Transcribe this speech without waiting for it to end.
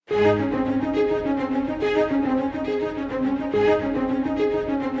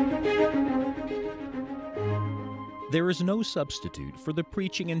is no substitute for the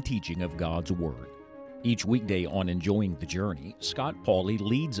preaching and teaching of God's Word. Each weekday on Enjoying the Journey, Scott Pauley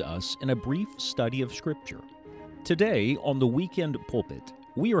leads us in a brief study of Scripture. Today, on the Weekend Pulpit,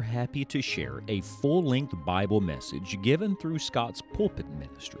 we are happy to share a full-length Bible message given through Scott's Pulpit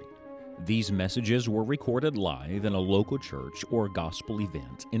ministry. These messages were recorded live in a local church or gospel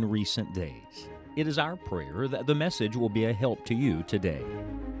event in recent days. It is our prayer that the message will be a help to you today.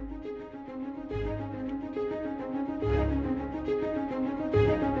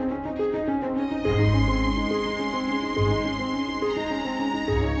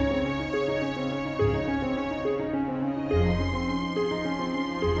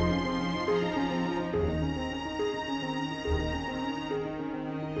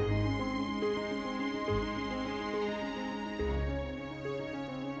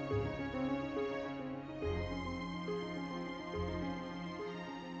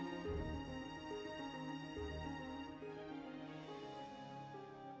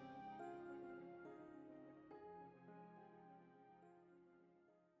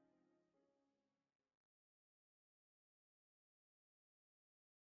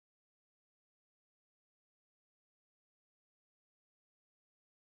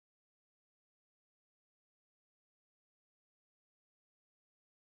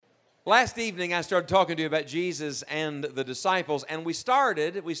 Last evening, I started talking to you about Jesus and the disciples, and we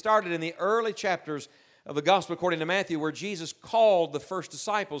started in the early chapters of the Gospel according to Matthew, where Jesus called the first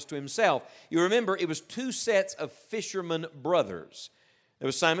disciples to himself. You remember, it was two sets of fishermen brothers. There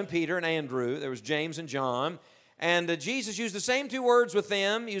was Simon Peter and Andrew. There was James and John. And Jesus used the same two words with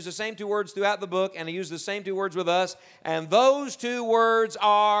them, used the same two words throughout the book, and he used the same two words with us. And those two words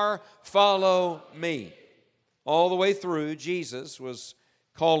are, follow me. All the way through, Jesus was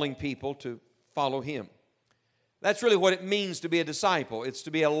calling people to follow him. That's really what it means to be a disciple. It's to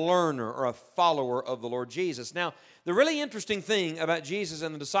be a learner or a follower of the Lord Jesus. Now, the really interesting thing about Jesus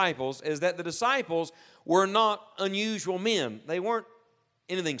and the disciples is that the disciples were not unusual men. They weren't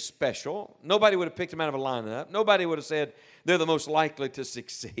anything special. Nobody would have picked them out of a lineup. Nobody would have said they're the most likely to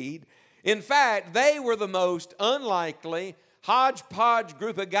succeed. In fact, they were the most unlikely hodgepodge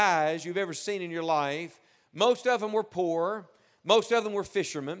group of guys you've ever seen in your life. Most of them were poor. Most of them were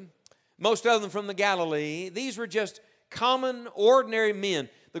fishermen. Most of them from the Galilee. These were just common, ordinary men.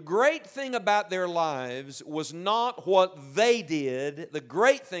 The great thing about their lives was not what they did. The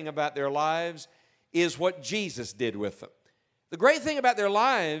great thing about their lives is what Jesus did with them. The great thing about their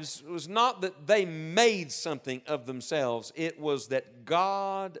lives was not that they made something of themselves. It was that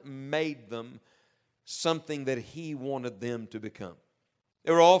God made them something that He wanted them to become.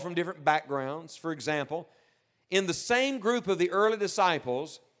 They were all from different backgrounds. For example, in the same group of the early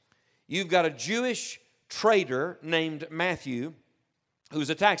disciples, you've got a Jewish trader named Matthew, who's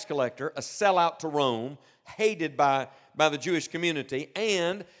a tax collector, a sellout to Rome, hated by the Jewish community,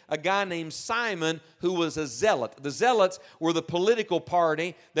 and a guy named Simon, who was a zealot. The zealots were the political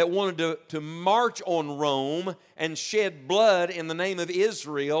party that wanted to march on Rome and shed blood in the name of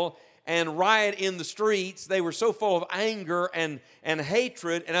Israel and riot in the streets. They were so full of anger and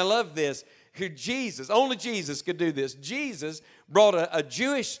hatred, and I love this. Only Jesus could do this. Jesus brought a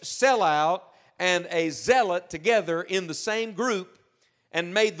Jewish sellout and a zealot together in the same group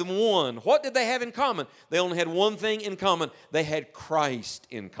and made them one. What did they have in common? They only had one thing in common. They had Christ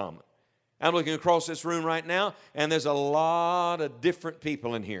in common. I'm looking across this room right now, and there's a lot of different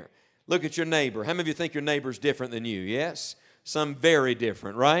people in here. Look at your neighbor. How many of you think your neighbor's different than you? Yes? Some very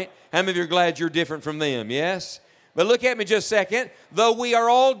different, right? How many of you are glad you're different from them? Yes? But look at me just a second. Though we are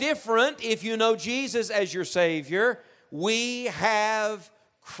all different, if you know Jesus as your Savior, we have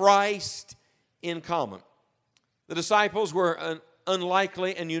Christ in common. The disciples were an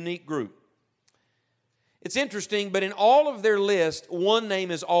unlikely and unique group. It's interesting, but in all of their list, one name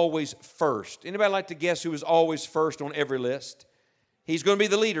is always first. Anybody like to guess who is always first on every list? He's going to be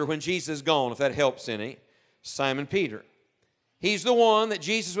the leader when Jesus is gone, if that helps any. Simon Peter. He's the one that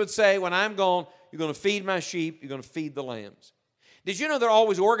Jesus would say, when I'm gone, you're going to feed my sheep, you're going to feed the lambs. Did you know they're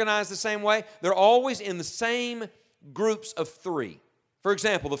always organized the same way? They're always in the same groups of three. For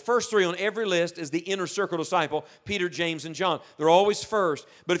example, the first three on every list is the inner circle disciple, Peter, James, and John. They're always first.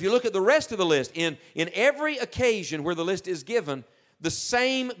 But if you look at the rest of the list, in every occasion where the list is given, the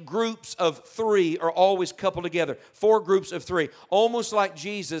same groups of three are always coupled together. 4 groups of 3. Almost like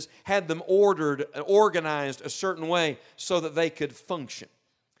Jesus had them organized a certain way so that they could function.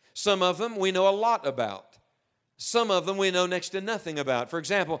 Some of them we know a lot about. Some of them we know next to nothing about. For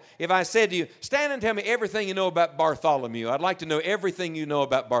example, if I said to you, stand and tell me everything you know about Bartholomew. I'd like to know everything you know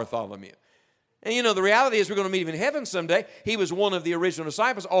about Bartholomew. And you know, the reality is we're going to meet him in heaven someday. He was one of the original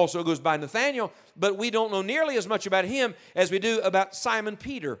disciples, also goes by Nathaniel, but we don't know nearly as much about him as we do about Simon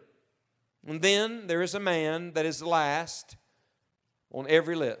Peter. And then there is a man that is last on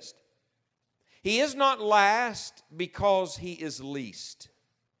every list. He is not last because he is least.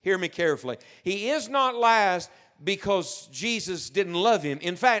 Hear me carefully. He is not last because Jesus didn't love him.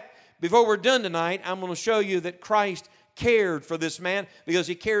 In fact, before we're done tonight, I'm going to show you that Christ cared for this man because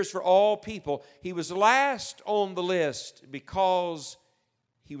he cares for all people. He was last on the list because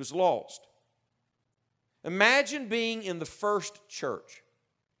he was lost. Imagine being in the first church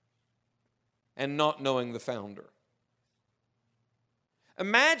and not knowing the founder.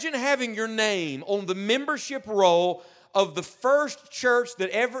 Imagine having your name on the membership roll of the first church that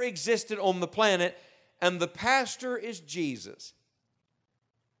ever existed on the planet, and the pastor is Jesus.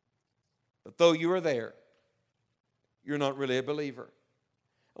 But though you are there, you're not really a believer.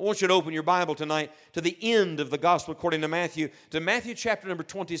 I want you to open your Bible tonight to the end of the Gospel according to Matthew chapter number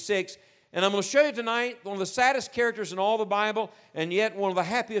 26. And I'm going to show you tonight one of the saddest characters in all the Bible, and yet one of the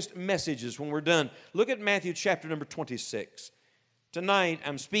happiest messages when we're done. Look at Matthew chapter number 26. Tonight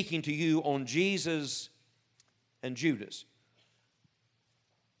I'm speaking to you on Jesus and Judas.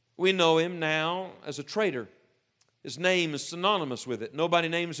 We know him now as a traitor. His name is synonymous with it. Nobody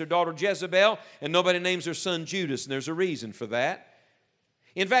names their daughter Jezebel, and nobody names their son Judas, and there's a reason for that.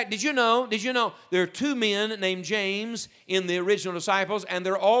 In fact, did you know there are two men named James in the original disciples, and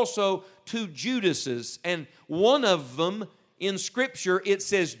there are also two Judases, and one of them in Scripture, it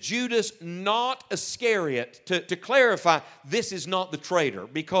says Judas, not Iscariot, to clarify this is not the traitor,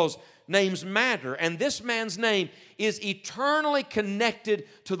 because names matter, and this man's name is eternally connected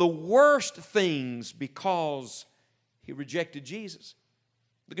to the worst things because he rejected Jesus.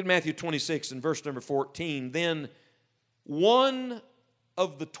 Look at Matthew 26 and verse number 14. Then one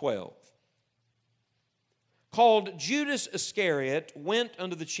of the 12, called Judas Iscariot, went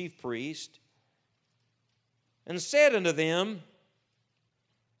unto the chief priest and said unto them,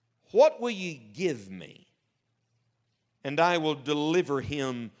 What will ye give me? And I will deliver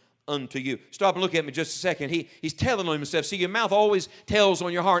him unto you. Stop and look at me just a second. He's telling on himself. See, your mouth always tells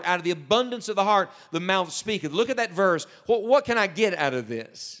on your heart. Out of the abundance of the heart, the mouth speaketh. Look at that verse. What can I get out of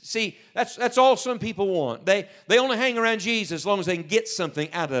this? See, that's all some people want. They only hang around Jesus as long as they can get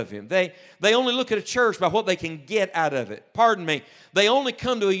something out of him. They only look at a church by what they can get out of it. Pardon me. They only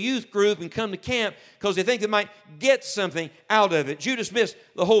come to a youth group and come to camp because they think they might get something out of it. Judas missed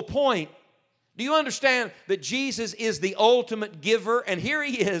the whole point. Do you understand that Jesus is the ultimate giver? And here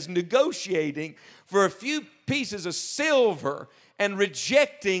he is negotiating for a few pieces of silver and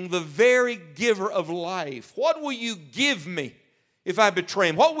rejecting the very giver of life. What will you give me if I betray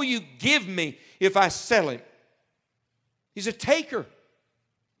him? What will you give me if I sell him? He's a taker.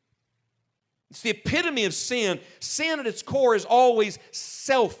 It's the epitome of sin. Sin at its core is always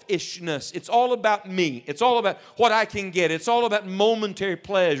selfishness. It's all about me. It's all about what I can get. It's all about momentary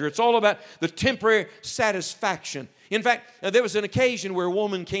pleasure. It's all about the temporary satisfaction. In fact, there was an occasion where a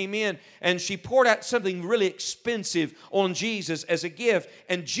woman came in and she poured out something really expensive on Jesus as a gift.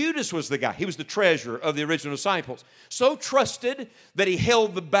 And Judas was the guy. He was the treasurer of the original disciples. So trusted that he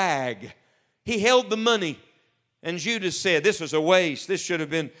held the bag. He held the money. And Judas said, this was a waste. This should have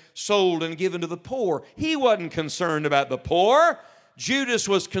been sold and given to the poor. He wasn't concerned about the poor. Judas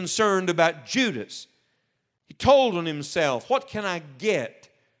was concerned about Judas. He told on himself, what can I get?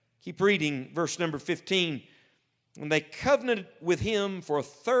 Keep reading verse number 15. And they covenanted with him for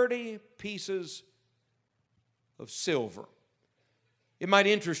 30 pieces of silver. It might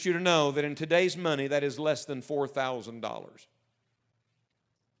interest you to know that in today's money, that is less than $4,000.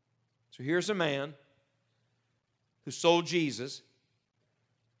 So here's a man who sold Jesus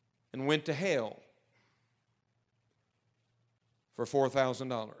and went to hell for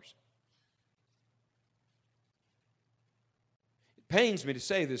 $4,000. It pains me to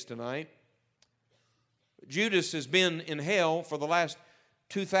say this tonight. Judas has been in hell for the last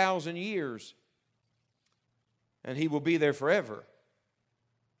 2,000 years, and he will be there forever.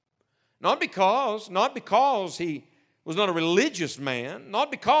 Not because he was not a religious man, not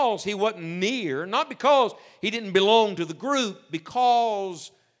because he wasn't near, not because he didn't belong to the group,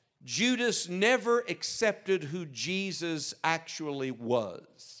 because Judas never accepted who Jesus actually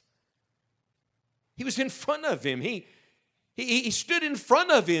was. He was in front of him. He stood in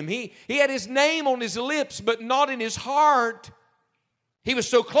front of him. He had his name on his lips, but not in his heart. He was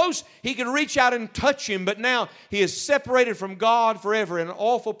so close, he could reach out and touch him, but now he is separated from God forever in an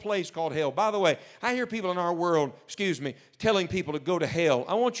awful place called hell. By the way, I hear people in our world, telling people to go to hell.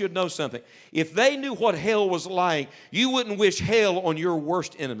 I want you to know something. If they knew what hell was like, you wouldn't wish hell on your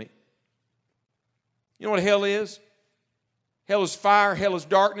worst enemy. You know what hell is? Hell is fire, hell is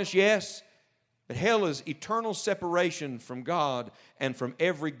darkness, yes. But hell is eternal separation from God and from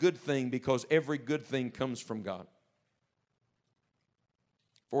every good thing, because every good thing comes from God.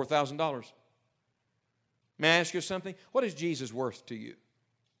 $4,000. May I ask you something? What is Jesus worth to you?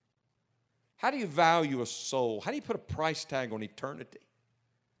 How do you value a soul? How do you put a price tag on eternity?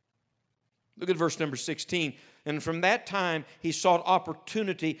 Look at verse number 16. And from that time he sought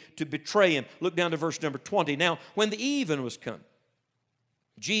opportunity to betray him. Look down to verse number 20. Now, when the even was come,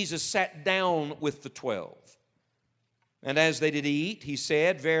 Jesus sat down with the 12. And as they did eat, he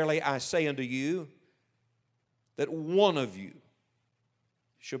said, Verily I say unto you, that one of you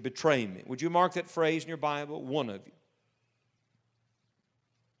shall betray me. Would you mark that phrase in your Bible? One of you.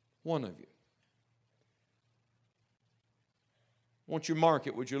 One of you. Won't you mark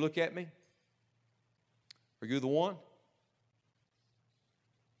it? Would you look at me? Are you the one?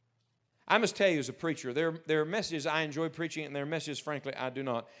 I must tell you as a preacher, there are messages I enjoy preaching and there are messages, frankly, I do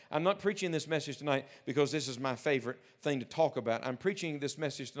not. I'm not preaching this message tonight because this is my favorite thing to talk about. I'm preaching this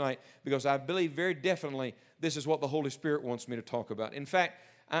message tonight because I believe very definitely this is what the Holy Spirit wants me to talk about. In fact,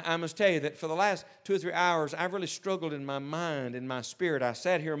 I must tell you that for the last 2 or 3 hours, I've really struggled in my mind, in my spirit. I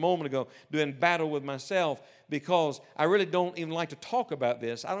sat here a moment ago doing battle with myself because I really don't even like to talk about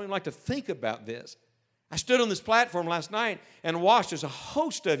this. I don't even like to think about this. I stood on this platform last night and watched as a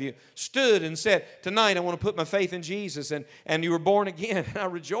host of you stood and said, tonight I want to put my faith in Jesus, and you were born again. And I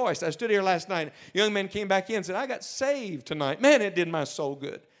rejoiced. I stood here last night. A young man came back in and said, I got saved tonight. Man, it did my soul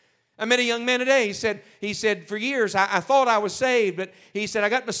good. I met a young man today. He said for years, I thought I was saved, but he said, I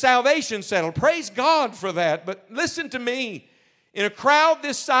got my salvation settled. Praise God for that. But listen to me. In a crowd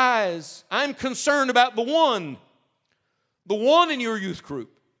this size, I'm concerned about the one in your youth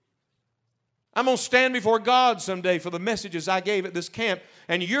group. I'm going to stand before God someday for the messages I gave at this camp,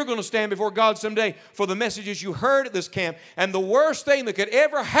 and you're going to stand before God someday for the messages you heard at this camp. And the worst thing that could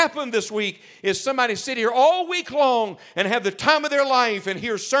ever happen this week is somebody sit here all week long and have the time of their life and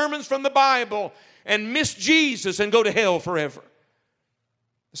hear sermons from the Bible and miss Jesus and go to hell forever.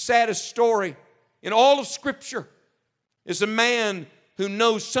 The saddest story in all of Scripture is a man who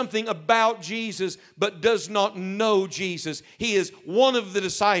knows something about Jesus but does not know Jesus. He is one of the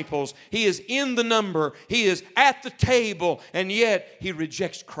disciples. He is in the number. He is at the table, and yet he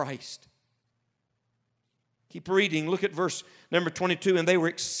rejects Christ. Keep reading. Look at verse number 22. And they were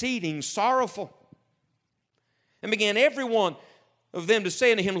exceeding sorrowful, and began every one of them to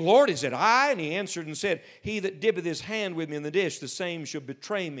say unto him, Lord, is it I? And he answered and said, He that dippeth his hand with me in the dish, the same shall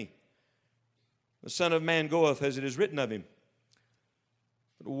betray me. The Son of Man goeth as it is written of him.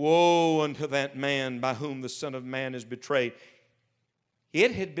 But woe unto that man by whom the Son of Man is betrayed.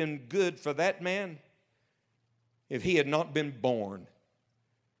 It had been good for that man if he had not been born.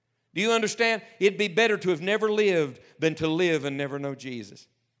 Do you understand? It'd be better to have never lived than to live and never know Jesus.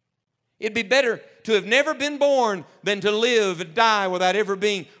 It'd be better to have never been born than to live and die without ever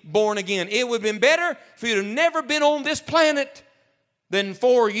being born again. It would have been better for you to have never been on this planet than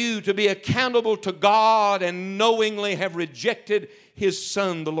for you to be accountable to God and knowingly have rejected His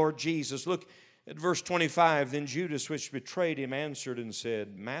Son, the Lord Jesus. Look at verse 25. Then Judas, which betrayed him, answered and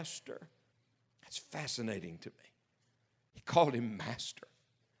said, Master. That's fascinating to me. He called him Master.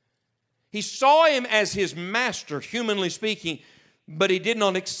 He saw him as his master, humanly speaking, but he did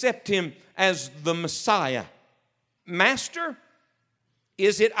not accept him as the Messiah. Master,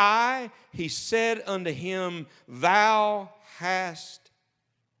 is it I? He said unto him, Thou hast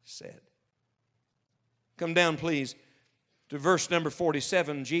said. Come down, please, to verse number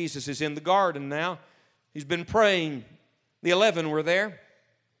 47. Jesus is in the garden now. He's been praying. The 11 were there.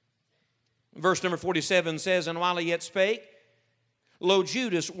 Verse number 47 says, And while he yet spake, lo,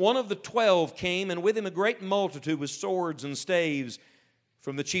 Judas, one of the 12, came, and with him a great multitude with swords and staves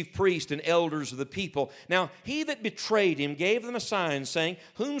from the chief priests and elders of the people. Now he that betrayed him gave them a sign, saying,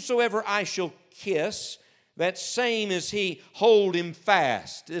 Whomsoever I shall kiss, that same is he, hold him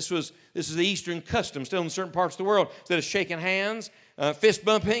fast. This is the Eastern custom, still in certain parts of the world. Instead of shaking hands, fist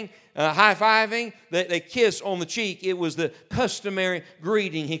bumping, high-fiving, they kiss on the cheek. It was the customary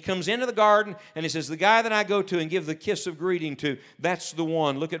greeting. He comes into the garden and he says, the guy that I go to and give the kiss of greeting to, that's the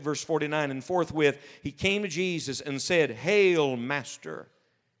one. Look at verse 49. And forthwith he came to Jesus and said, Hail, Master,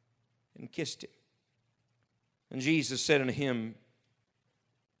 and kissed him. And Jesus said unto him,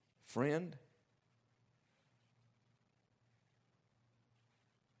 Friend,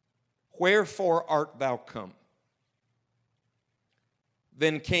 wherefore art thou come?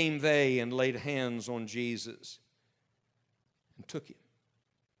 Then came they and laid hands on Jesus and took him.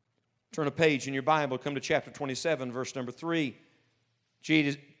 Turn a page in your Bible, come to chapter 27, verse number 3.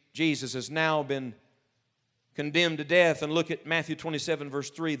 Jesus has now been condemned to death. And look at Matthew 27, verse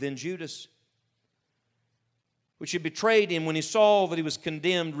 3. Then Judas, which had betrayed him, when he saw that he was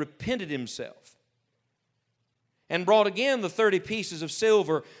condemned, repented himself, and brought again the 30 pieces of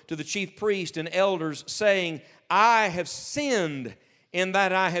silver to the chief priest and elders, saying, I have sinned in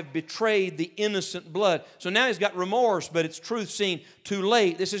that I have betrayed the innocent blood. So now he's got remorse, but it's truth seen too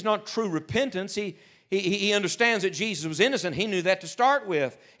late. This is not true repentance. He understands that Jesus was innocent. He knew that to start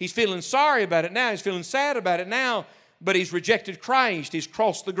with. He's feeling sorry about it now. He's feeling sad about it now. But he's rejected Christ. He's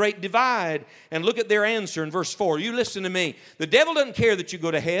crossed the great divide. And look at their answer in verse 4. You listen to me. The devil doesn't care that you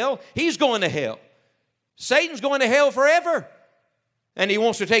go to hell. He's going to hell. Satan's going to hell forever. And he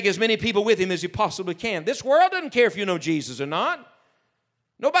wants to take as many people with him as he possibly can. This world doesn't care if you know Jesus or not.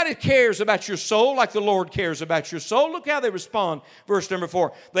 Nobody cares about your soul like the Lord cares about your soul. Look how they respond. Verse number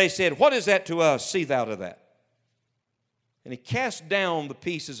 4. They said, what is that to us? See thou to that. And he cast down the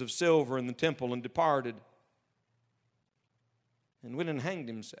pieces of silver in the temple and departed, and went and hanged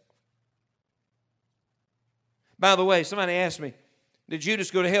himself. By the way, somebody asked me, did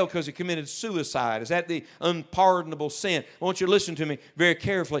Judas go to hell because he committed suicide? Is that the unpardonable sin? I want you to listen to me very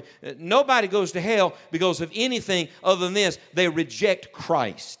carefully. Nobody goes to hell because of anything other than this. They reject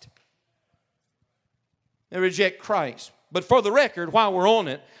Christ. They reject Christ. But for the record, while we're on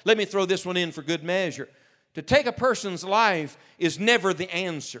it, let me throw this one in for good measure. To take a person's life is never the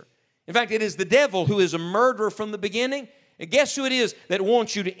answer. In fact, it is the devil who is a murderer from the beginning. And guess who it is that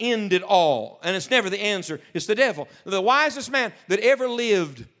wants you to end it all? And it's never the answer. It's the devil. The wisest man that ever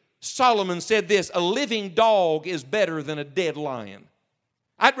lived, Solomon, said this, a living dog is better than a dead lion.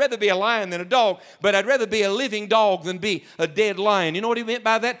 I'd rather be a lion than a dog, but I'd rather be a living dog than be a dead lion. You know what he meant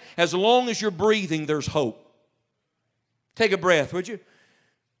by that? As long as you're breathing, there's hope. Take a breath, would you?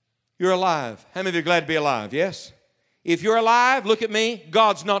 You're alive. How many of you are glad to be alive? Yes? If you're alive, look at me.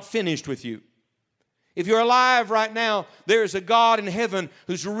 God's not finished with you. If you're alive right now, there's a God in heaven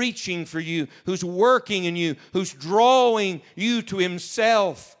who's reaching for you, who's working in you, who's drawing you to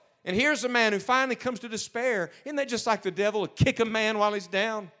himself. And here's a man who finally comes to despair. Isn't that just like the devil to kick a man while he's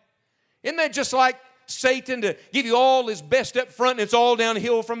down? Isn't that just like Satan to give you all his best up front and it's all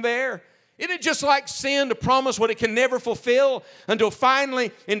downhill from there? Isn't it just like sin to promise what it can never fulfill until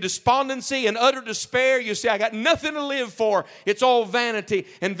finally in despondency and utter despair you say, I got nothing to live for. It's all vanity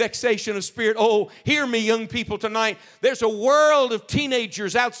and vexation of spirit. Oh, hear me, young people, tonight. There's a world of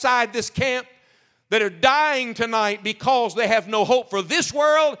teenagers outside this camp that are dying tonight because they have no hope for this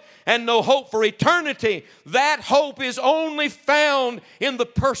world and no hope for eternity. That hope is only found in the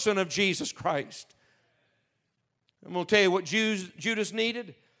person of Jesus Christ. I'm going to tell you what Judas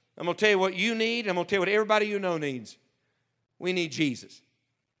needed. I'm going to tell you what you need. I'm going to tell you what everybody you know needs. We need Jesus.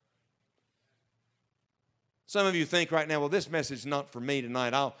 Some of you think right now, well, this message is not for me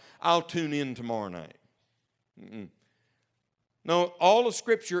tonight. I'll tune in tomorrow night. No, all of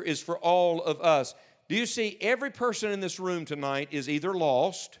Scripture is for all of us. Do you see every person in this room tonight is either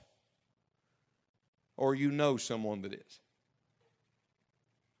lost or you know someone that is.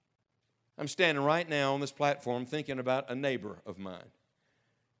 I'm standing right now on this platform thinking about a neighbor of mine.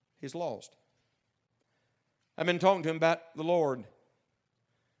 He's lost. I've been talking to him about the Lord.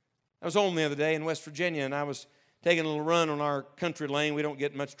 I was home the other day in West Virginia, and I was taking a little run on our country lane. We don't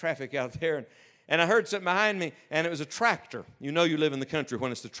get much traffic out there. And I heard something behind me, and it was a tractor. You know you live in the country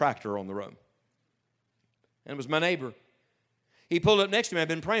when it's the tractor on the road. And it was my neighbor. He pulled up next to me. I'd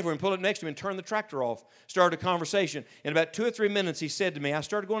been praying for him. Pulled up next to me and turned the tractor off. Started a conversation. In about 2 or 3 minutes, he said to me, I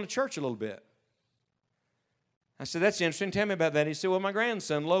started going to church a little bit. I said, that's interesting. Tell me about that. He said, well, my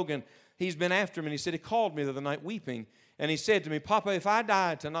grandson, Logan, he's been after me. And he said he called me the other night weeping. And he said to me, Papa, if I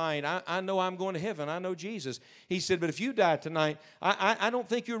die tonight, I know I'm going to heaven. I know Jesus. He said, but if you die tonight, I don't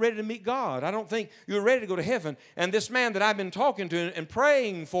think you're ready to meet God. I don't think you're ready to go to heaven. And this man that I've been talking to and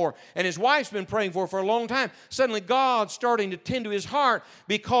praying for, and his wife's been praying for a long time, suddenly God's starting to tend to his heart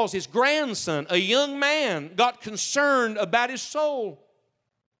because his grandson, a young man, got concerned about his soul.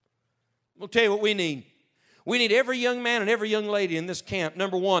 I'll tell you what we need. We need every young man and every young lady in this camp,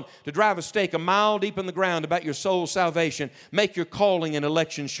 number one, to drive a stake a mile deep in the ground about your soul's salvation. Make your calling and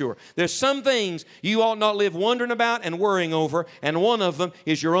election sure. There's some things you ought not live wondering about and worrying over, and one of them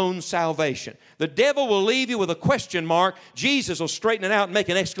is your own salvation. The devil will leave you with a question mark. Jesus will straighten it out and make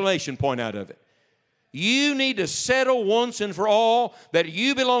an exclamation point out of it. You need to settle once and for all that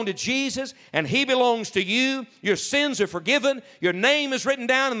you belong to Jesus and He belongs to you. Your sins are forgiven. Your name is written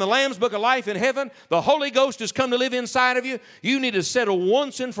down in the Lamb's Book of Life in heaven. The Holy Ghost has come to live inside of you. You need to settle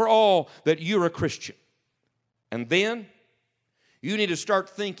once and for all that you're a Christian. And then you need to start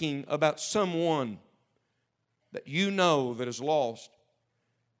thinking about someone that you know that is lost,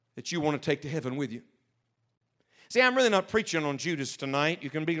 that you want to take to heaven with you. See, I'm really not preaching on Judas tonight. You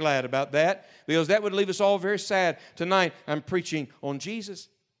can be glad about that, because that would leave us all very sad. Tonight, I'm preaching on Jesus.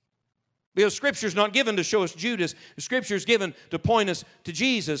 Because Scripture is not given to show us Judas. The Scripture is given to point us to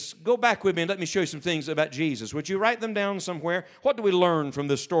Jesus. Go back with me and let me show you some things about Jesus. Would you write them down somewhere? What do we learn from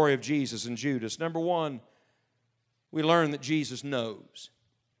the story of Jesus and Judas? Number one, we learn that Jesus knows.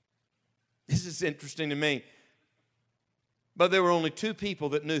 This is interesting to me. But there were only two people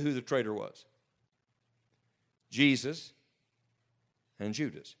that knew who the traitor was: Jesus and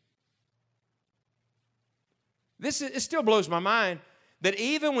Judas. It still blows my mind that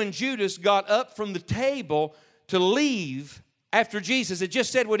even when Judas got up from the table to leave after Jesus had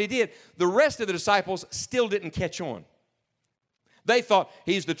just said what he did, the rest of the disciples still didn't catch on. They thought,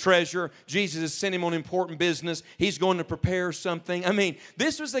 he's the treasurer. Jesus has sent him on important business. He's going to prepare something. I mean,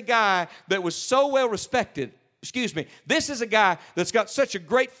 this was a guy that was so well respected. This is a guy that's got such a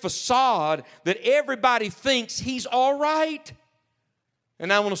great facade that everybody thinks he's all right.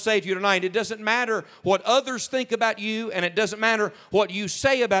 And I want to say to you tonight, it doesn't matter what others think about you, and it doesn't matter what you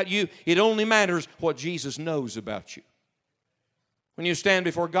say about you. It only matters what Jesus knows about you. When you stand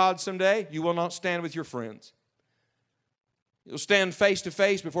before God someday, you will not stand with your friends. You'll stand face to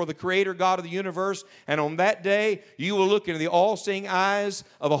face before the Creator God of the universe, and on that day, you will look into the all-seeing eyes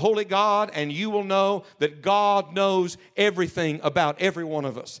of a holy God, and you will know that God knows everything about every one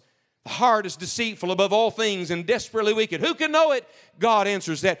of us. The heart is deceitful above all things and desperately wicked. Who can know it? God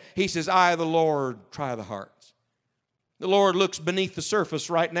answers that. He says, I, the Lord, try the hearts. The Lord looks beneath the surface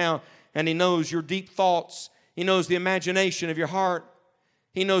right now, and He knows your deep thoughts. He knows the imagination of your heart.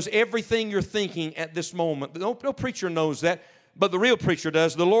 He knows everything you're thinking at this moment. No preacher knows that, but the real preacher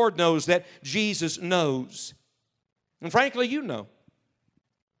does. The Lord knows that. Jesus knows. And frankly, you know.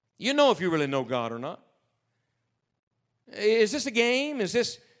 You know if you really know God or not. Is this a game? Is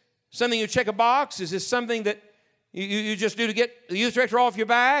this something you check a box? Is this something that you just do to get the youth director off your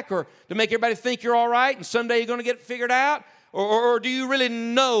back, or to make everybody think you're all right and someday you're going to get it figured out? Or do you really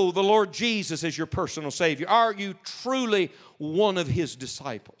know the Lord Jesus as your personal Savior? Are you truly one of His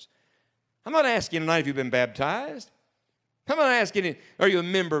disciples? I'm not asking you tonight if you've been baptized. I'm not asking you, are you a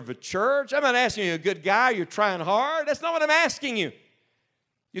member of a church? I'm not asking you, a good guy, you're trying hard. That's not what I'm asking you.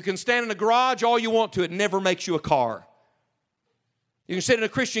 You can stand in a garage all you want to. It never makes you a car. You can sit in a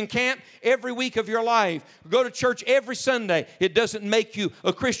Christian camp every week of your life. Go to church every Sunday. It doesn't make you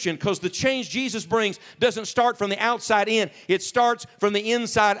a Christian, because the change Jesus brings doesn't start from the outside in. It starts from the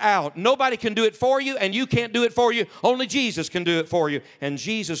inside out. Nobody can do it for you, and you can't do it for you. Only Jesus can do it for you. And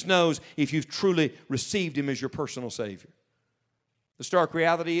Jesus knows if you've truly received Him as your personal Savior. The stark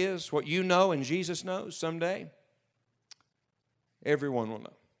reality is, what you know and Jesus knows someday, everyone will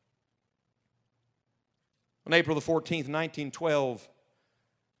know. On April the 14th, 1912,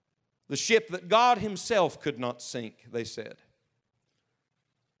 the ship that God Himself could not sink, they said,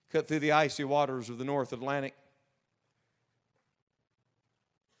 cut through the icy waters of the North Atlantic.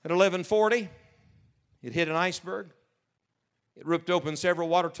 At 11:40, it hit an iceberg. It ripped open several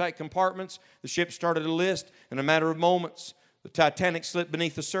watertight compartments. The ship started to list. In a matter of moments, the Titanic slipped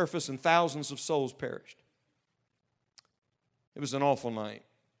beneath the surface and thousands of souls perished. It was an awful night.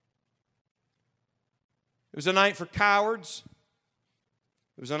 It was a night for cowards.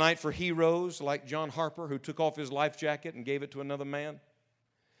 It was a night for heroes like John Harper, who took off his life jacket and gave it to another man,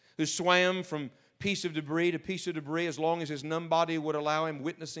 who swam from piece of debris to piece of debris as long as his numb body would allow him,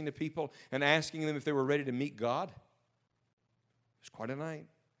 witnessing to people and asking them if they were ready to meet God. It was quite a night.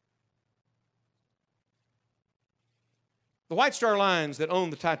 The White Star Lines that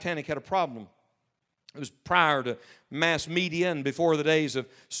owned the Titanic had a problem. It was prior to mass media and before the days of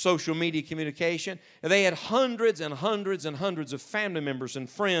social media communication. And they had hundreds and hundreds and hundreds of family members and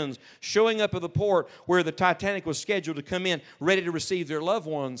friends showing up at the port where the Titanic was scheduled to come in, ready to receive their loved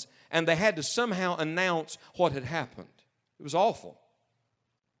ones. And they had to somehow announce what had happened. It was awful.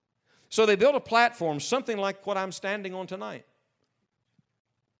 So they built a platform, something like what I'm standing on tonight.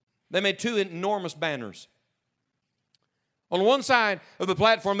 They made two enormous banners. On one side of the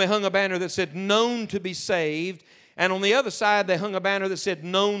platform, they hung a banner that said, known to be saved. And on the other side, they hung a banner that said,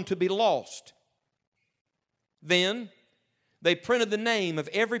 known to be lost. Then, they printed the name of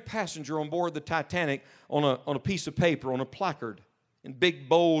every passenger on board the Titanic on a piece of paper, on a placard, in big,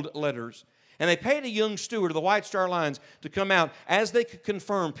 bold letters. And they paid a young steward of the White Star Lines to come out as they could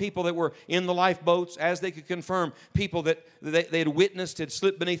confirm people that were in the lifeboats, as they could confirm people that they had witnessed had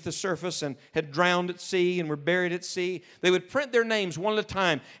slipped beneath the surface and had drowned at sea and were buried at sea. They would print their names one at a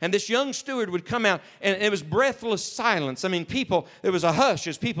time. And this young steward would come out, and it was breathless silence. I mean, there was a hush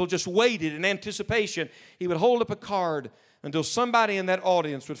as people just waited in anticipation. He would hold up a card until somebody in that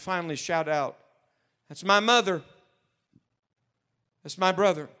audience would finally shout out, "That's my mother. That's my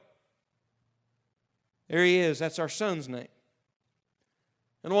brother. There he is. That's our son's name.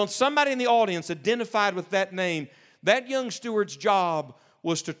 And once somebody in the audience identified with that name, that young steward's job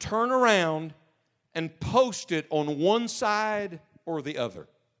was to turn around and post it on one side or the other.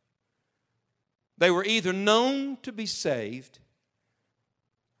 They were either known to be saved,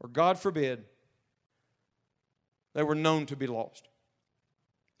 or God forbid, they were known to be lost.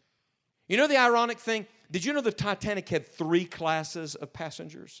 You know the ironic thing? Did you know the Titanic had 3 classes of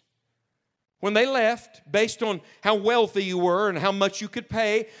passengers? When they left, based on how wealthy you were and how much you could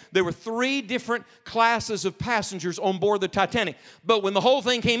pay, there were 3 different classes of passengers on board the Titanic. But when the whole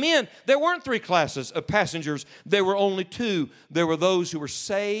thing came in, there weren't 3 classes of passengers. There were only 2. There were those who were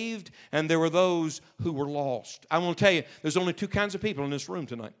saved and there were those who were lost. I want to tell you, there's only 2 kinds of people in this room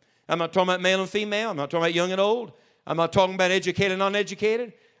tonight. I'm not talking about male and female. I'm not talking about young and old. I'm not talking about educated and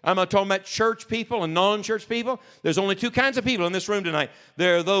non-educated. I'm not talking about church people and non-church people. There's only 2 kinds of people in this room tonight.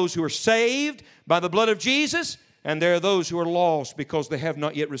 There are those who are saved by the blood of Jesus, and there are those who are lost because they have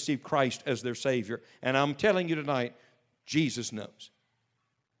not yet received Christ as their Savior. And I'm telling you tonight, Jesus knows.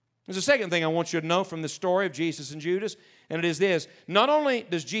 There's a second thing I want you to know from the story of Jesus and Judas, and it is this. Not only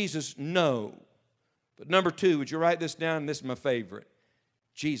does Jesus know, but number 2, would you write this down? This is my favorite.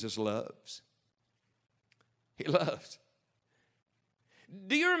 Jesus loves. He loves.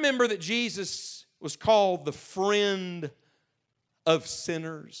 Do you remember that Jesus was called the friend of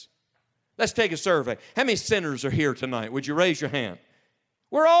sinners? Let's take a survey. How many sinners are here tonight? Would you raise your hand?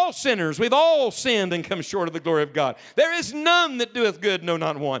 We're all sinners. We've all sinned and come short of the glory of God. There is none that doeth good, no,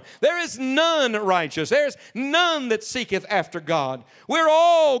 not one. There is none righteous. There is none that seeketh after God. We're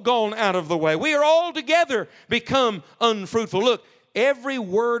all gone out of the way. We are all together become unfruitful. Look, every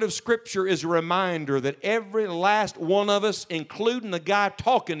word of Scripture is a reminder that every last one of us, including the guy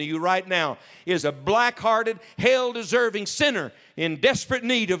talking to you right now, is a black-hearted, hell-deserving sinner in desperate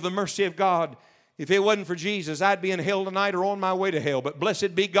need of the mercy of God. If it wasn't for Jesus, I'd be in hell tonight or on my way to hell. But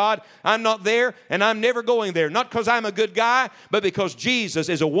blessed be God, I'm not there and I'm never going there. Not because I'm a good guy, but because Jesus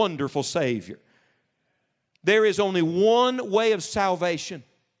is a wonderful Savior. There is only one way of salvation,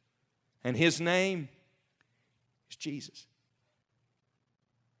 and His name is Jesus.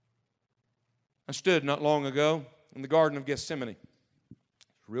 I stood not long ago in the Garden of Gethsemane.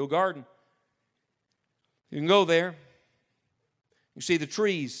 It's a real garden. You can go there. You see the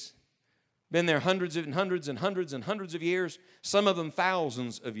trees. Been there hundreds and hundreds and hundreds and hundreds of years, some of them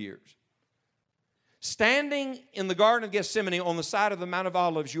thousands of years. Standing in the Garden of Gethsemane on the side of the Mount of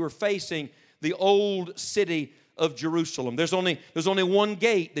Olives, you are facing the old city of Jerusalem. There's only one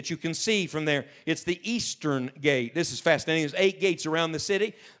gate that you can see from there. It's the eastern gate. This is fascinating. There's 8 gates around the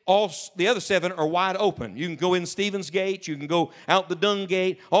city. All the other 7 are wide open. You can go in Stephen's gate. You can go out the Dung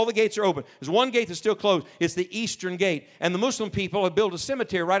gate. All the gates are open. There's one gate that's still closed. It's the eastern gate. And the Muslim people have built a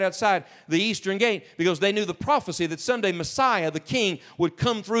cemetery right outside the eastern gate because they knew the prophecy that someday Messiah, the King, would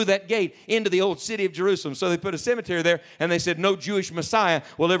come through that gate into the old city of Jerusalem. So they put a cemetery there, and they said no Jewish Messiah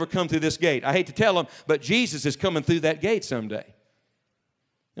will ever come through this gate. I hate to tell them, but Jesus is coming through that gate someday.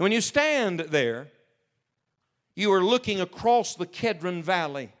 And when you stand there, you are looking across the Kedron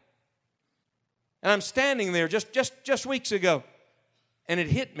Valley. And I'm standing there just weeks ago, and it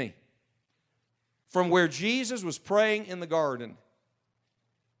hit me. From where Jesus was praying in the garden,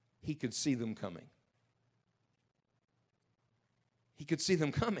 He could see them coming. He could see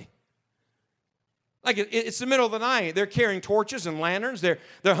them coming. Like it's the middle of the night. They're carrying torches and lanterns. They're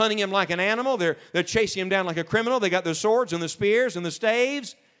hunting Him like an animal. They're chasing Him down like a criminal. They got their swords and the spears and the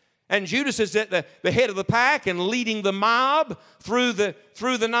staves. And Judas is at the head of the pack and leading the mob through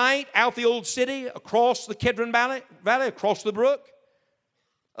the night, out the old city, across the Kedron Valley, across the brook,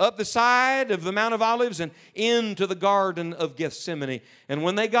 up the side of the Mount of Olives and into the Garden of Gethsemane. And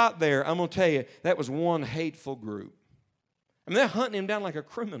when they got there, I'm going to tell you, that was one hateful group. I mean, they're hunting Him down like a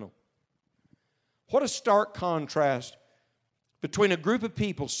criminal. What a stark contrast between a group of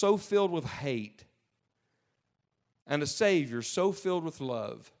people so filled with hate and a Savior so filled with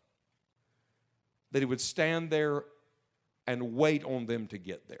love that He would stand there and wait on them to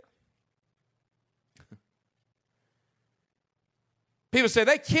get there. People say,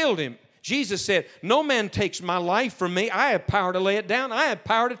 they killed Him. Jesus said, no man takes my life from me. I have power to lay it down. I have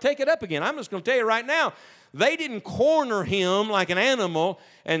power to take it up again. I'm just going to tell you right now, they didn't corner Him like an animal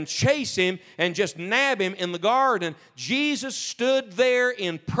and chase Him and just nab Him in the garden. Jesus stood there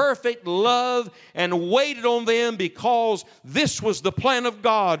in perfect love and waited on them because this was the plan of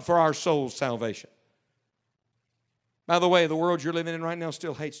God for our soul's salvation. By the way, the world you're living in right now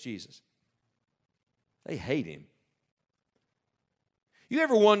still hates Jesus. They hate Him. You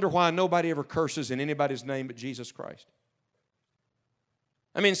ever wonder why nobody ever curses in anybody's name but Jesus Christ?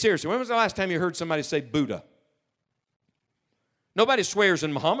 I mean, seriously, when was the last time you heard somebody say Buddha? Nobody swears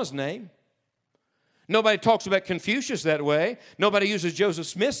in Muhammad's name. Nobody talks about Confucius that way. Nobody uses Joseph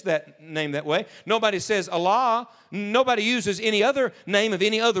Smith's name that way. Nobody says Allah. Nobody uses any other name of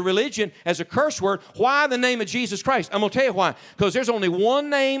any other religion as a curse word. Why the name of Jesus Christ? I'm going to tell you why. Because there's only one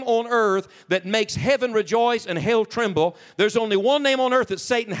name on earth that makes heaven rejoice and hell tremble. There's only one name on earth that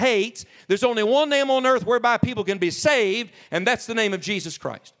Satan hates. There's only one name on earth whereby people can be saved, and that's the name of Jesus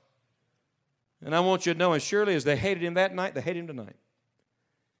Christ. And I want you to know, as surely as they hated him that night, they hate him tonight.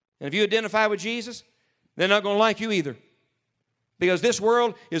 And if you identify with Jesus, they're not going to like you either. Because this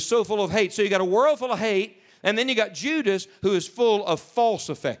world is so full of hate. So you got a world full of hate, and then you got Judas who is full of false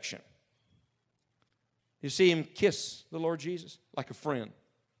affection. You see him kiss the Lord Jesus like a friend.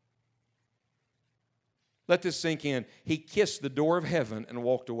 Let this sink in. He kissed the door of heaven and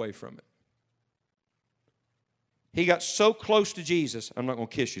walked away from it. He got so close to Jesus. I'm not going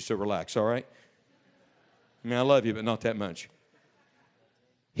to kiss you, so relax, all right? I mean, I love you, but not that much.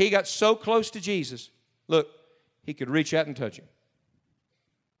 He got so close to Jesus. Look, he could reach out and touch him.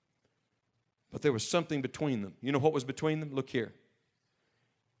 But there was something between them. You know what was between them? Look here.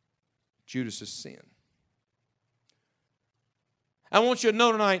 Judas' sin. I want you to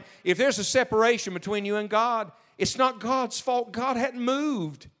know tonight, if there's a separation between you and God, it's not God's fault. God hadn't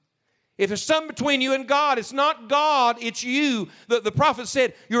moved. If there's something between you and God, it's not God, it's you. The prophet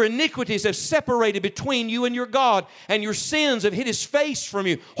said, your iniquities have separated between you and your God, and your sins have hid his face from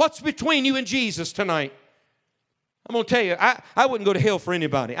you. What's between you and Jesus tonight? I'm going to tell you, I wouldn't go to hell for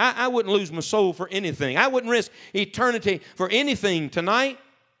anybody. I wouldn't lose my soul for anything. I wouldn't risk eternity for anything tonight.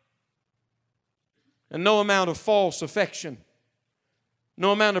 And no amount of false affection,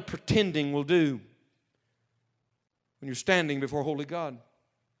 no amount of pretending will do when you're standing before holy God.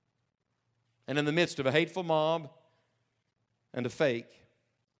 And in the midst of a hateful mob and a fake,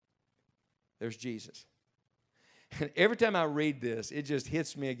 there's Jesus. And every time I read this, it just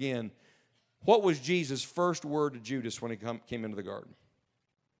hits me again. What was Jesus' first word to Judas when he came into the garden?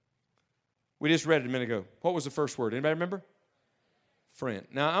 We just read it a minute ago. What was the first word? Anybody remember? Friend.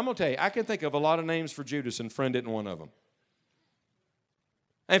 Now, I'm going to tell you, I can think of a lot of names for Judas, and friend isn't one of them.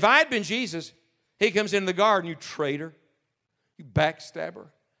 And if I had been Jesus, he comes into the garden, you traitor, you backstabber.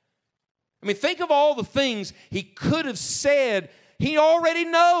 I mean, think of all the things he could have said. He already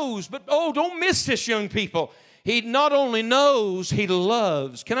knows, but oh, don't miss this, young people. He not only knows, he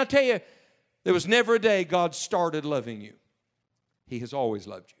loves. Can I tell you, there was never a day God started loving you. He has always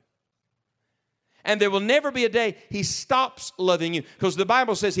loved you. And there will never be a day he stops loving you, because the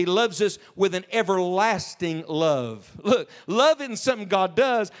Bible says he loves us with an everlasting love. Look, love isn't something God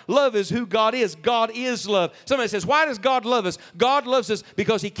does. Love is who God is. God is love. Somebody says, why does God love us? God loves us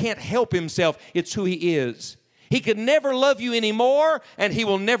because he can't help himself. It's who he is. He could never love you any more, and he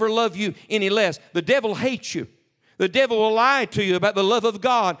will never love you any less. The devil hates you. The devil will lie to you about the love of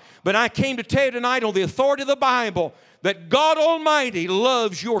God. But I came to tell you tonight on the authority of the Bible that God Almighty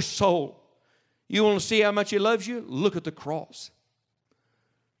loves your soul. You want to see how much he loves you? Look at the cross.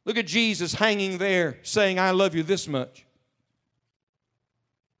 Look at Jesus hanging there saying, I love you this much.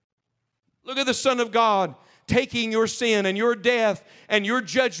 Look at the Son of God taking your sin and your death and your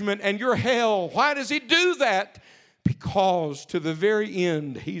judgment and your hell. Why does he do that? Because to the very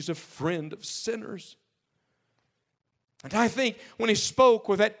end, he's a friend of sinners. And I think when he spoke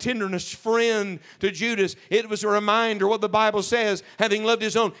with that tenderness, friend, to Judas, it was a reminder what the Bible says, having loved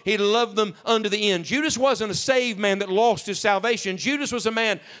his own, he loved them unto the end. Judas wasn't a saved man that lost his salvation. Judas was a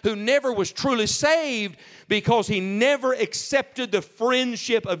man who never was truly saved because he never accepted the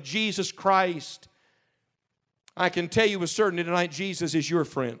friendship of Jesus Christ. I can tell you with certainty tonight, Jesus is your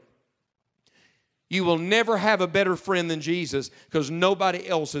friend. You will never have a better friend than Jesus, because nobody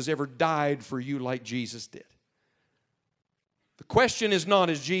else has ever died for you like Jesus did. The question is not,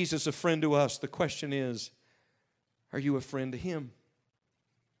 is Jesus a friend to us? The question is, are you a friend to him?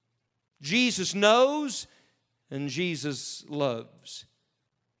 Jesus knows and Jesus loves.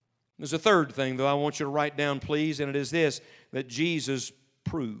 There's a third thing, though, I want you to write down, please, and it is this, that Jesus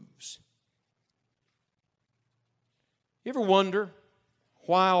proves. You ever wonder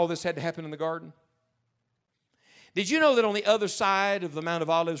why all this had to happen in the garden? Did you know that on the other side of the Mount of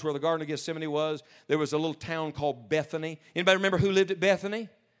Olives where the Garden of Gethsemane was, there was a little town called Bethany? Anybody remember who lived at Bethany?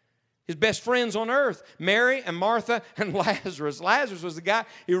 His best friends on earth, Mary and Martha and Lazarus. Lazarus was the guy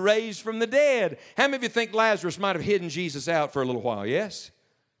he raised from the dead. How many of you think Lazarus might have hidden Jesus out for a little while? Yes?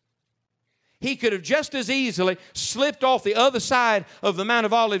 He could have just as easily slipped off the other side of the Mount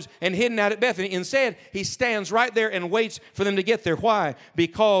of Olives and hidden out at Bethany. Instead, he stands right there and waits for them to get there. Why?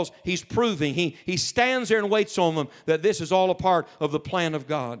 Because he's proving. He stands there and waits on them that this is all a part of the plan of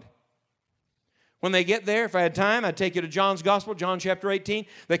God. When they get there, if I had time, I'd take you to John's Gospel, John chapter 18.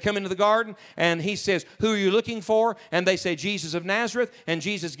 They come into the garden, and he says, "Who are you looking for?" And they say, "Jesus of Nazareth." And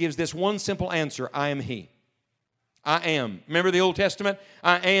Jesus gives this one simple answer: "I am he. I am." Remember the Old Testament?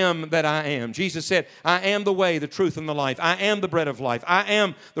 I am that I am. Jesus said, "I am the way, the truth, and the life. I am the bread of life. I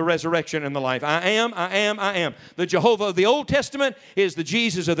am the resurrection and the life. I am, I am, I am." The Jehovah of the Old Testament is the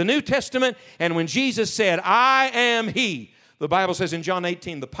Jesus of the New Testament. And when Jesus said, "I am he," the Bible says in John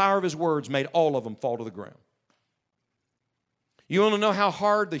 18, the power of his words made all of them fall to the ground. You want to know how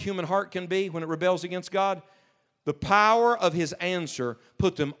hard the human heart can be when it rebels against God? The power of his answer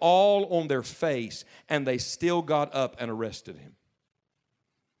put them all on their face, and they still got up and arrested him.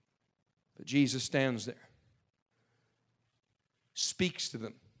 But Jesus stands there, speaks to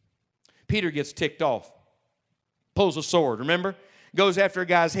them. Peter gets ticked off, pulls a sword, remember? Goes after a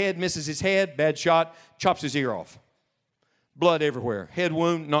guy's head, misses his head, bad shot, chops his ear off. Blood everywhere, head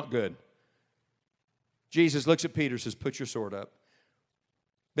wound, not good. Jesus looks at Peter, says, "Put your sword up."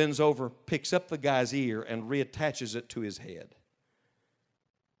 Bends over, picks up the guy's ear, and reattaches it to his head.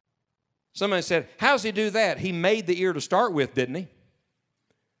 Somebody said, "How's he do that?" He made the ear to start with, didn't he?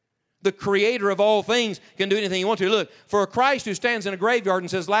 The creator of all things can do anything he wants to. Look, for a Christ who stands in a graveyard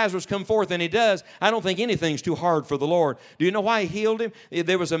and says, "Lazarus, come forth," and he does, I don't think anything's too hard for the Lord. Do you know why he healed him?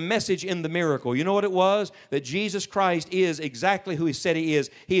 There was a message in the miracle. You know what it was? That Jesus Christ is exactly who he said he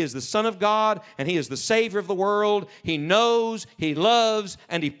is. He is the Son of God, and he is the Savior of the world. He knows, he loves,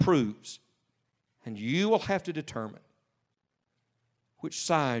 and he proves. And you will have to determine which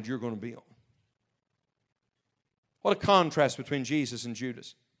side you're going to be on. What a contrast between Jesus and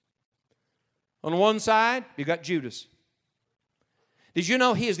Judas. On one side, you've got Judas. Did you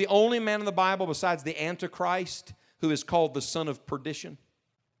know he is the only man in the Bible besides the Antichrist who is called the son of perdition?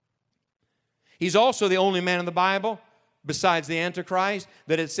 He's also the only man in the Bible besides the Antichrist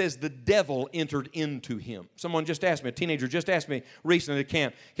that it says the devil entered into him. Someone just asked me, a teenager just asked me recently at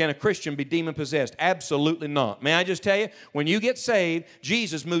camp, can a Christian be demon-possessed? Absolutely not. May I just tell you, when you get saved,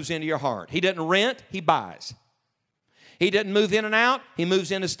 Jesus moves into your heart. He doesn't rent, he buys. He doesn't move in and out. He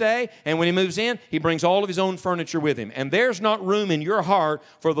moves in to stay. And when he moves in, he brings all of his own furniture with him. And there's not room in your heart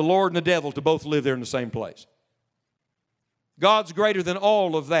for the Lord and the devil to both live there in the same place. God's greater than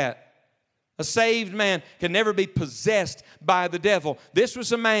all of that. A saved man can never be possessed by the devil. This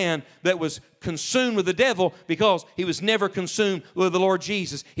was a man that was consumed with the devil because he was never consumed with the Lord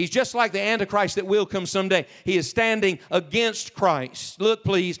Jesus. He's just like the Antichrist that will come someday. He is standing against Christ. Look,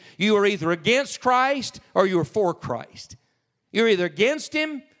 please, you are either against Christ or you are for Christ. You're either against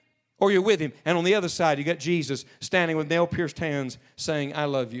him or you're with him. And on the other side, you got Jesus standing with nail-pierced hands saying, "I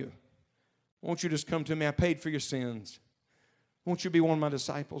love you. Won't you just come to me? I paid for your sins. Won't you be one of my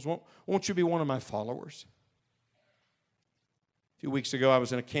disciples? Won't you be one of my followers?" A few weeks ago, I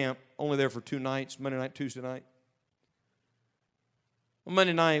was in a camp, only there for 2 nights, Monday night, Tuesday night. On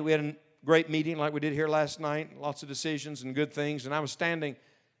Monday night, we had a great meeting like we did here last night, lots of decisions and good things, and I was standing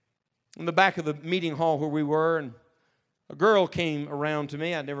in the back of the meeting hall where we were, and a girl came around to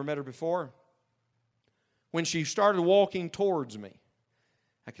me. I'd never met her before. When she started walking towards me,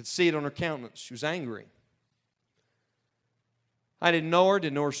 I could see it on her countenance. She was angry. I didn't know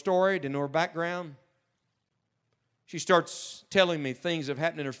her story, didn't know her background. She starts telling me things that have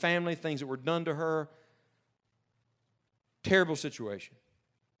happened in her family, things that were done to her. Terrible situation.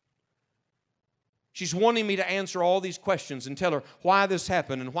 She's wanting me to answer all these questions and tell her why this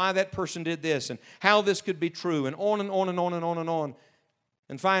happened and why that person did this and how this could be true and on and on and on and on and on.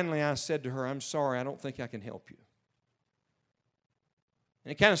 And finally I said to her, "I'm sorry, I don't think I can help you."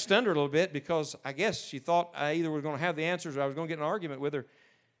 And it kind of stunned her a little bit because I guess she thought I either was going to have the answers or I was going to get in an argument with her.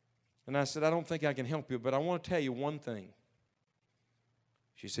 And I said, "I don't think I can help you, but I want to tell you one thing."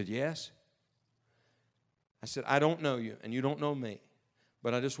 She said, "Yes." I said, "I don't know you and you don't know me,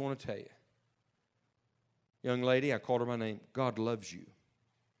 but I just want to tell you. Young lady," I called her by name, "God loves you.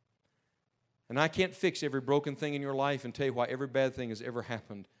 And I can't fix every broken thing in your life and tell you why every bad thing has ever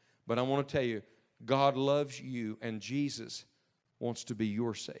happened, but I want to tell you, God loves you and Jesus wants to be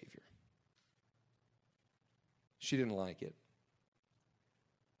your Savior." She didn't like it.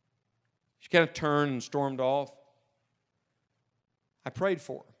 She kind of turned and stormed off. I prayed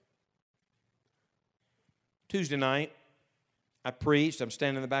for her. Tuesday night, I preached. I'm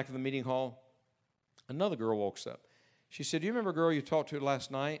standing in the back of the meeting hall. Another girl walks up. She said, "Do you remember a girl you talked to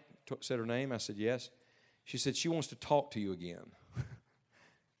last night?" Said her name. I said, "Yes." She said, "She wants to talk to you again."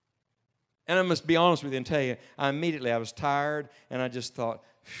 And I must be honest with you and tell you, I was tired, and I just thought,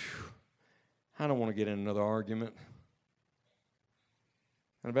 I don't want to get in another argument.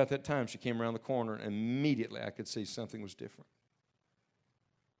 And about that time, she came around the corner, and immediately I could see something was different.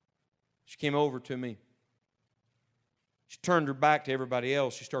 She came over to me. She turned her back to everybody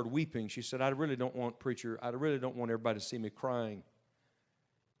else. She started weeping. She said, I really don't want everybody to see me crying.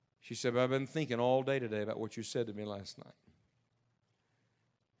 She said, but I've been thinking all day today about what you said to me last night.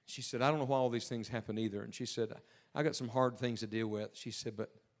 She said, I don't know why all these things happen either. And she said, I got some hard things to deal with. She said, but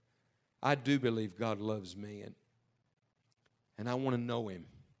I do believe God loves me, and I want to know Him.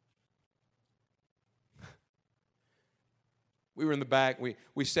 We were in the back.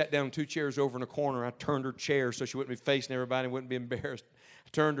 We sat down 2 chairs over in a corner. I turned her chair so she wouldn't be facing everybody and wouldn't be embarrassed. I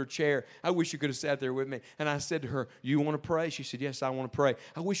turned her chair. I wish you could have sat there with me. And I said to her, you want to pray? She said, yes, I want to pray.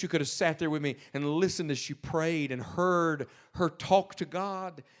 I wish you could have sat there with me and listened as she prayed and heard her talk to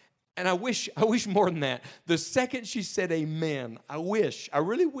God. And I wish more than that. The second she said amen, I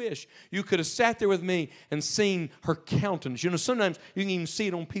really wish you could have sat there with me and seen her countenance. You know, sometimes you can even see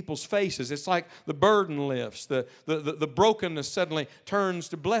it on people's faces. It's like the burden lifts. The brokenness suddenly turns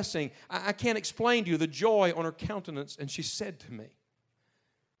to blessing. I can't explain to you the joy on her countenance. And she said to me,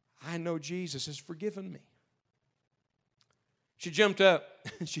 I know Jesus has forgiven me. She jumped up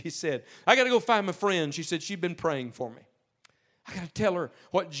and she said, I got to go find my friend. She said she'd been praying for me. I got to tell her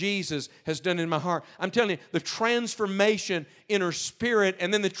what Jesus has done in my heart. I'm telling you, the transformation in her spirit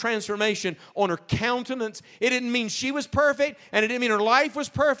and then the transformation on her countenance, it didn't mean she was perfect and it didn't mean her life was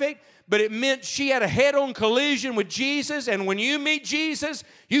perfect, but it meant she had a head-on collision with Jesus, and when you meet Jesus,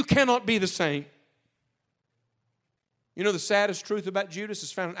 you cannot be the same. You know, the saddest truth about Judas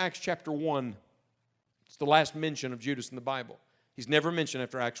is found in Acts chapter 1. It's the last mention of Judas in the Bible. He's never mentioned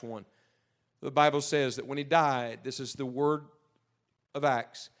after Acts 1. The Bible says that when he died, this is the word of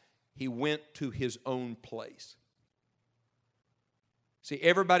Acts, he went to his own place. See,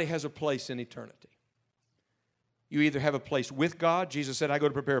 everybody has a place in eternity. You either have a place with God. Jesus said, I go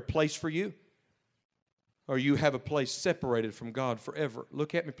to prepare a place for you. Or you have a place separated from God forever.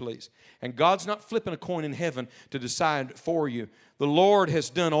 Look at me, please. And God's not flipping a coin in heaven to decide for you. The Lord has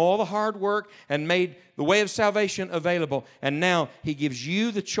done all the hard work and made the way of salvation available. And now He gives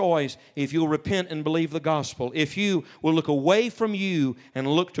you the choice if you'll repent and believe the gospel. If you will look away from you and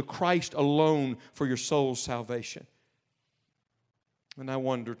look to Christ alone for your soul's salvation. And I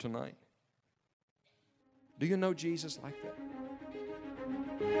wonder tonight, do you know Jesus like that?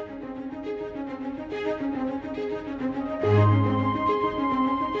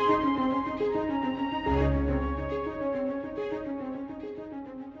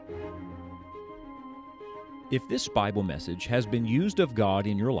 If this Bible message has been used of God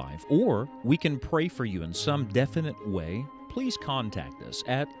in your life, or we can pray for you in some definite way, please contact us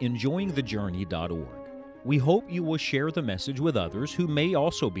at enjoyingthejourney.org. We hope you will share the message with others who may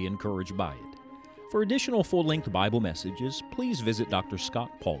also be encouraged by it. For additional full-length Bible messages, please visit Dr. Scott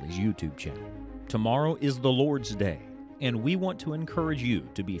Pauley's YouTube channel. Tomorrow is the Lord's Day, and we want to encourage you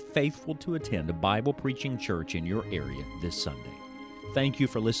to be faithful to attend a Bible preaching church in your area this Sunday. Thank you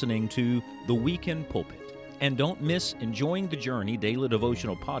for listening to The Weekend Pulpit. And don't miss Enjoying the Journey Daily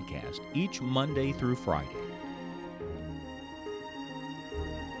Devotional Podcast each Monday through Friday.